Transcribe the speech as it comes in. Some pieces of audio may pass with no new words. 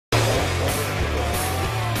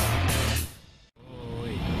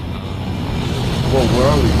Whoa, where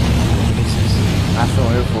are we? National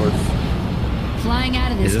Air Force. Flying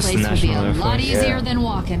out of this place would be a lot easier than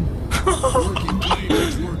walking.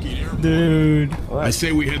 Dude. What? I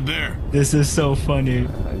say we head there. This is so funny.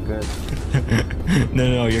 Good.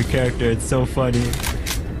 No, your character, it's so funny.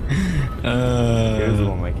 Here's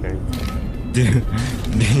one of my characters. Do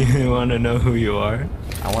you want to know who you are?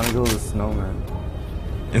 I want to go to the snowman.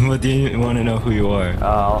 And what do you want to know who you are?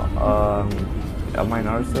 Am I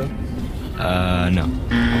Naruto? No.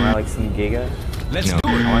 Am I like some gay guy? Let's No. do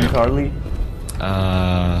it. Am I Carly?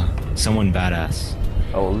 Someone badass.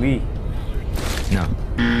 Oh, Lee. No.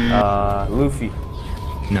 Luffy.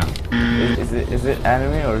 No. Is it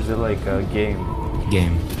anime or is it like a game?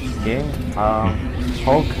 Game. Game?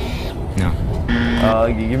 Hulk? No.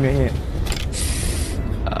 Give me a hint.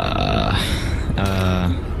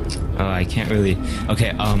 Oh, I can't really.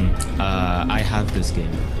 Okay, I have this game.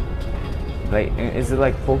 Like, is it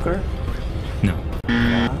like poker? No.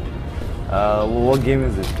 Yeah. Well, what game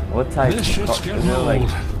is it? What type? This shit's Is getting it like,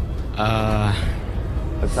 old.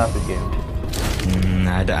 what type of game?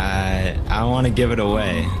 I don't want to give it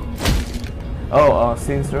away. Oh,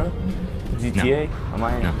 Saints Row? GTA? Am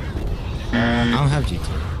I? No. I don't have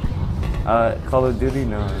GTA. Call of Duty?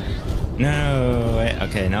 No. No, wait.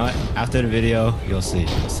 Okay, now after the video, you'll see.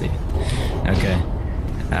 You'll see. Okay.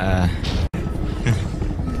 Ready?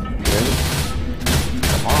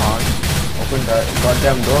 Come on. Open that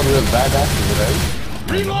goddamn door with a badasses, right?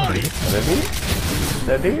 Reloading. Ready?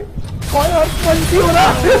 Ready? Why not punch you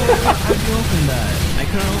now? How'd you open that? I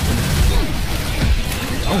couldn't open it.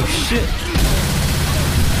 Oh shit.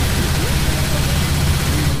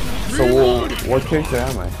 So, what character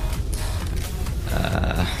am I?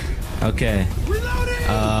 Okay.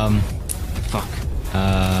 Fuck.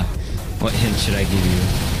 What hint should I give you?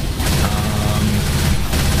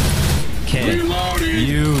 Okay.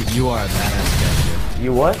 You are a badass character.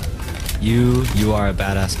 You what? You are a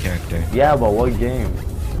badass character. Yeah, but what game?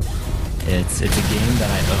 It's a game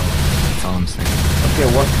that I own. That's all I'm saying. Okay,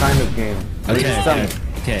 what kind of game?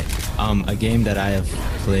 Okay. A game that I have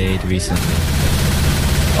played recently.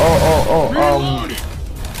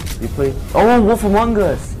 You play? Oh, Wolf Among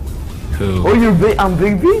Us. Who? Oh, you're big. I'm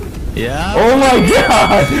Big B. Yeah? Oh my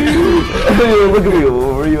God! Look at me.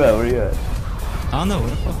 Where you at? Where you at? I don't know. What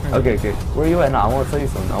the fuck are you? Okay. Where you at? Now I want to tell you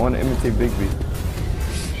something. I want to imitate Big B.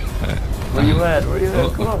 Where you at? Where you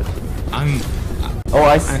at? Come on. Oh,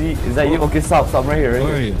 I see. Is that you? Okay, stop right here. Right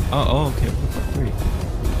Where are here. you? Oh, okay. Where are you?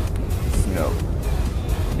 Snow.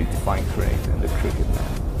 You need to find Craig and the Cricket Man.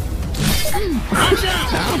 Oh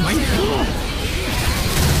my God.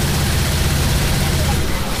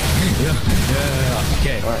 Yeah.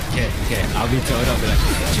 Okay. I'll be told up like,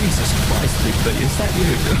 Jesus Christ, Bigfoot, is that you?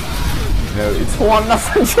 No, it's Huan.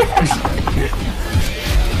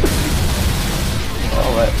 Oh,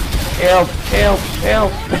 what? Help!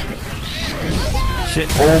 Shit.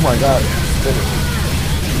 Oh my God.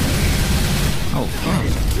 Oh, fuck.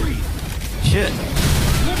 Shit.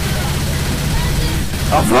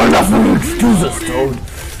 I've heard enough of excuses, Toad.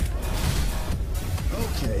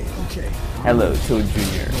 Okay. Hello, Toad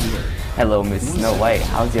Jr. Hello, Miss Snow White.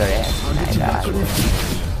 How's your ass?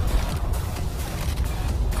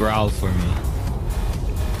 Growl for me.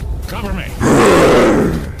 Cover me.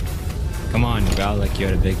 Come on, growl like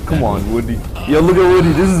you're the big. Come on, Woody. Yo, look at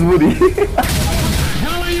Woody. This is Woody.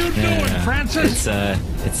 How are you doing, Francis?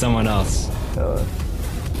 It's someone else.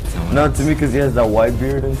 Someone No, else. to me, because he has that white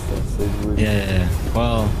beard and stuff. So it's Woody. Yeah.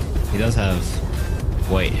 Well, he does have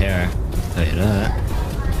white hair. I'll tell you that.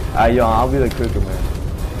 Yo, I'll be the Cricket Man.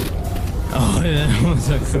 Oh, yeah, that was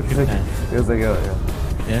a crooked man. He was like, oh,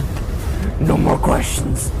 yeah. Yeah? No more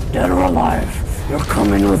questions. Dead or alive. You're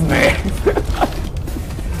coming with me.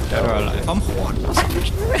 Dead or alive. I'm Huan.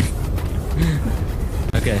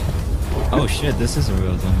 Okay. Oh shit, this is a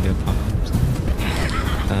real zombie apocalypse.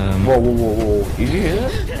 Whoa. Did you hear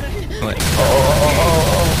that? What? Oh.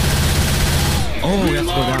 Oh, we have to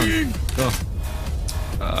go down. Go.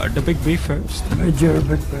 The big B first. Major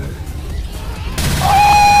Big Bird.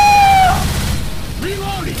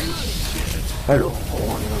 Reloading. Hello,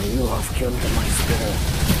 Huan. You have killed my spirit.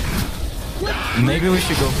 Maybe we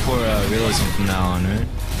should go for realism from now on, right?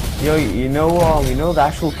 Yo, you know the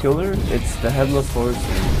actual killer? It's the headless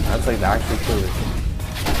horseman. That's like the actual killer.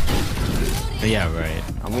 Yeah, right.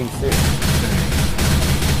 I mean, serious.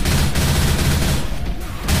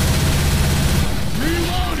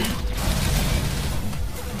 Reloading.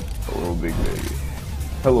 Hello, big lady.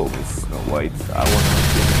 Hello, Miss Snow White. I want to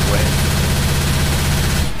give away.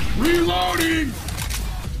 Reloading.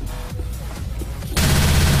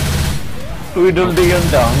 Tweedle dee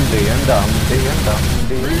and dum, dee and dum, dee and dum,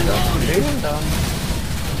 dee and dum, dee and dum.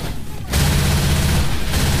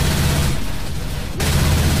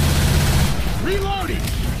 Reloading.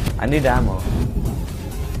 I need ammo.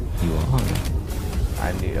 You are.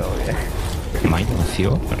 I need, oh yeah. Might not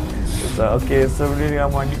feel. So, okay, so really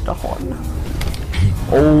I need the Huan.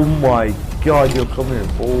 Oh my god, yo, come here.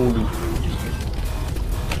 Holy.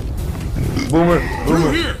 Boomer,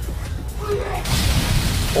 boomer. Here.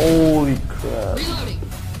 Holy crap.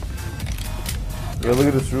 Yo, look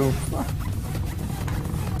at this room.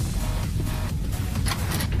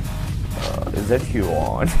 Is that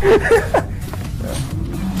Huan?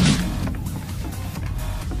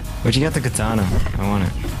 Where'd you get the katana? I want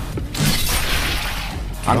it.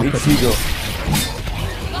 I'm Ichigo.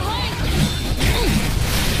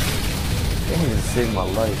 Can't even save my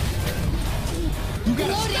life. You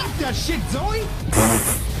gotta stop that shit, Zoe.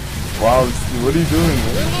 Wow, what are you doing,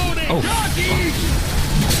 man? Reloading. Oh.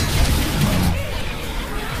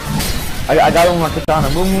 I got him with my katana.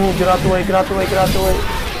 Move, move, get out the way, get out the way, get out the way.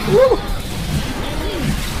 Woo!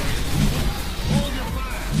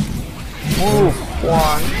 Move,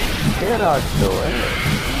 Huan. Get out the way.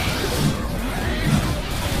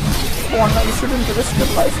 Huan, now you shouldn't risk your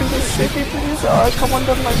life in this city, please. Come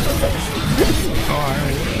under my protection.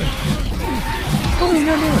 Alright. What are you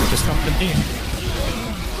doing? Just come to me.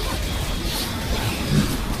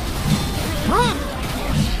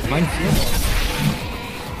 Minefield.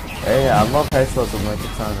 Hey, I love headshots with my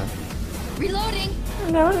katana. Reloading.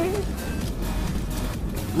 Reloading.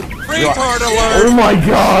 Retard alert. Oh my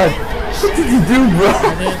god! What did you do, bro? I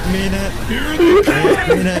didn't mean it. I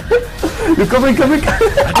didn't mean it. You're coming, coming, coming.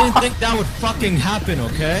 I didn't think that would fucking happen,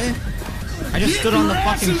 okay? I just stood on the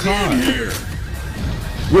fucking car.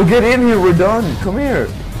 Yo, get in here, we're done. Come here.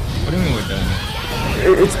 What do you mean we're done?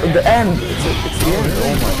 It's the end. It's the end.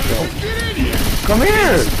 Oh my god. Come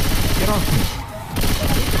here. Get off me.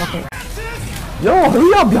 Yo,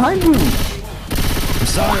 hurry up, behind you. I'm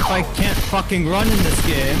sorry if I can't fucking run in this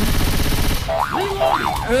game.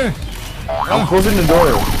 I'm closing the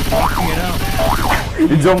door. Fucking it out.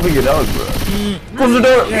 You're jumping it out, bro. Close the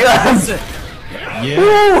door. That's Yes. it. Yeah.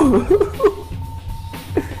 Woo.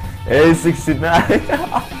 Hey, 69.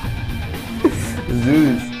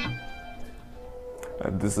 Zeus.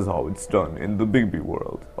 And this is how it's done in the Big B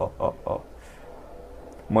world.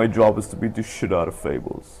 My job is to beat the shit out of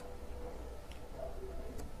Fables.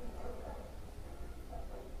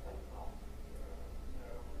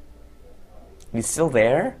 You still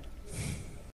there?